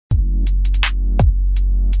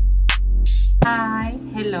Hi,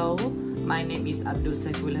 hello. My name is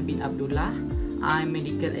Saiful bin Abdullah. I'm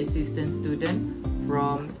medical assistant student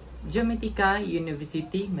from Geometrica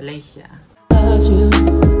University, Malaysia.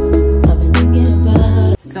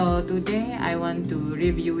 So today I want to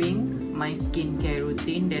reviewing my skincare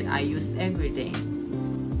routine that I use every day.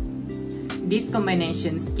 This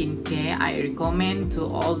combination skincare I recommend to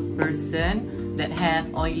all person that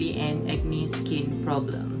have oily and acne skin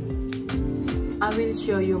problem. I will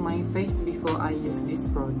show you my face before I use this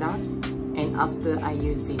product and after I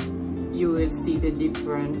use it. You will see the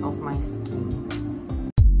difference of my skin.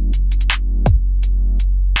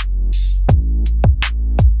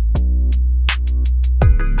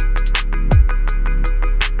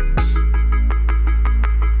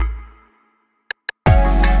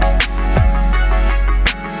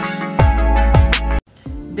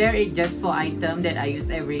 There is just 4 items that I use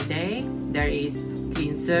every day. There is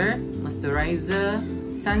cleanser, moisturizer,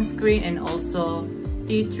 sunscreen, and also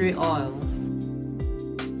tea tree oil.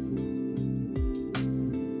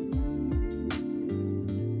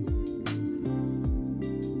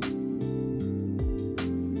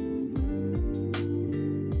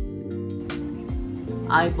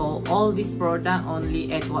 I bought all this product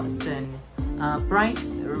only at Watson. Price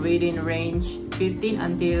within range 15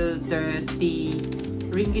 until 30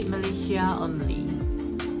 ringgit Malaysia only.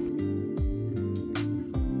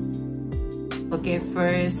 Okay,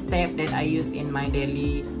 first step that I use in my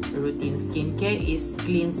daily routine skincare is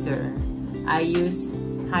cleanser. I use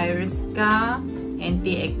Hyrska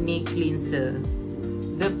anti-acne cleanser.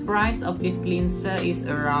 The price of this cleanser is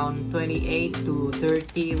around 28 to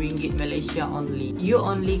 30 ringgit Malaysia only. You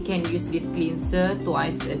only can use this cleanser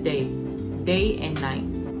twice a day and night.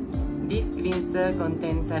 This cleanser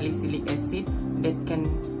contains salicylic acid that can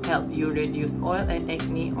help you reduce oil and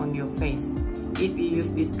acne on your face. If you use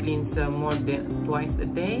this cleanser more than twice a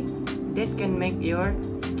day, that can make your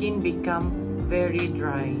skin become very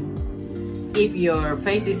dry. If your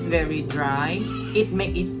face is very dry, it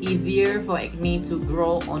makes it easier for acne to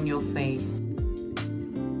grow on your face.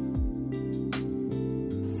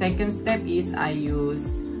 Second step is I use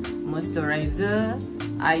moisturizer.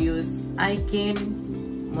 I use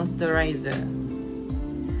Icon moisturizer.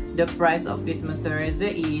 The price of this moisturizer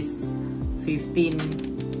is 15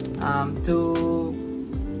 to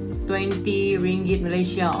 20 ringgit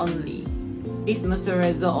Malaysia only. This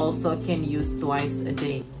moisturizer also can use twice a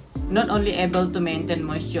day. Not only able to maintain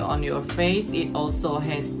moisture on your face, it also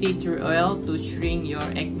has tea tree oil to shrink your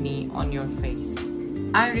acne on your face.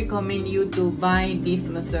 I recommend you to buy this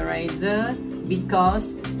moisturizer because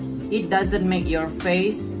it doesn't make your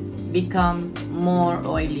face become more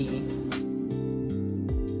oily.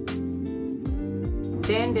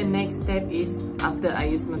 Then the next step is, after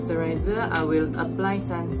I use moisturizer, I will apply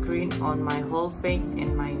sunscreen on my whole face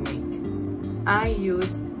and my neck. I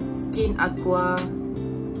use Skin Aqua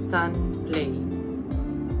Sun Play.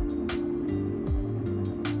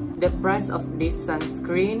 The price of this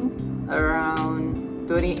sunscreen around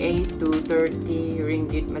 28 to 30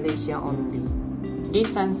 ringgit Malaysia only.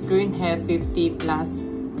 This sunscreen have 50 plus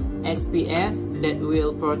SPF that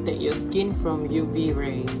will protect your skin from UV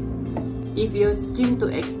ray. If your skin too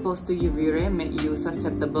exposed to UV ray, make you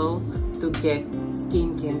susceptible to get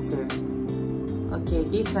skin cancer. Okay,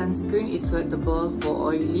 this sunscreen is suitable for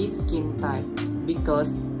oily skin type because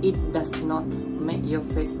it does not make your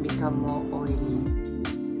face become more oily.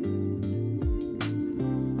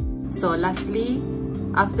 So lastly,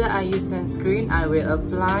 after I use sunscreen, I will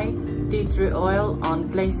apply tea tree oil on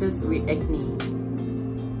places with acne.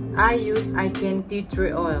 I use Icon tea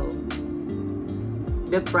tree oil.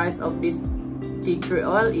 The price of this tea tree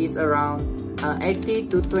oil is around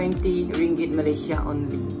 80 to 20 ringgit Malaysia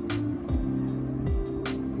only.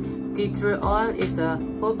 Tea tree oil is a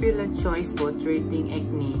popular choice for treating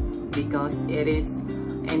acne because it is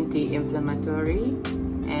anti-inflammatory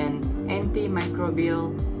and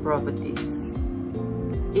antimicrobial properties.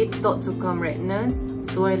 It's thought to calm redness,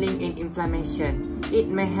 swelling and inflammation.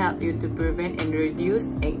 It may help you to prevent and reduce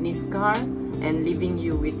acne scar and leaving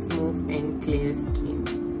you with smooth and clear skin.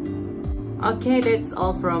 Okay, that's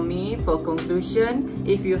all from me. For conclusion,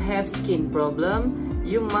 if you have skin problem,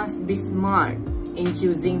 you must be smart in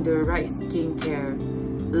choosing the right skincare.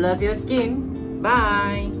 Love your skin.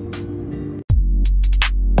 Bye!